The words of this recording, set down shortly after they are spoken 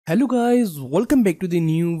Hello guys, welcome back to the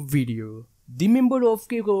new video. The member of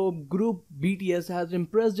K-pop group BTS has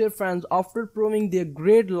impressed their fans after proving their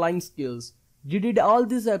great line skills. They did all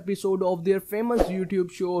this episode of their famous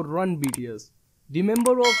YouTube show Run BTS. The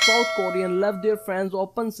member of South Korean left their fans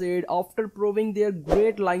open said after proving their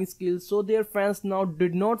great line skills, so their fans now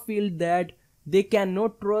did not feel that they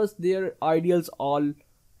cannot trust their idols all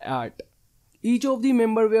at. Each of the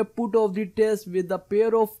members were put off the test with a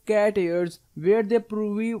pair of cat ears where they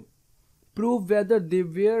prove whether they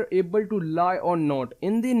were able to lie or not.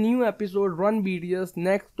 In the new episode Run BTS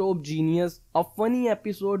Next Top Genius, a funny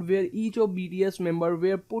episode where each of BTS members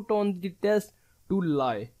were put on the test to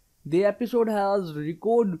lie. The episode has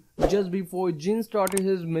recorded just before Jin started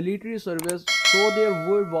his military service, so their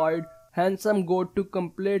worldwide handsome got to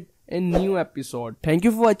complete a new episode. Thank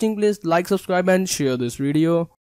you for watching. Please like, subscribe and share this video.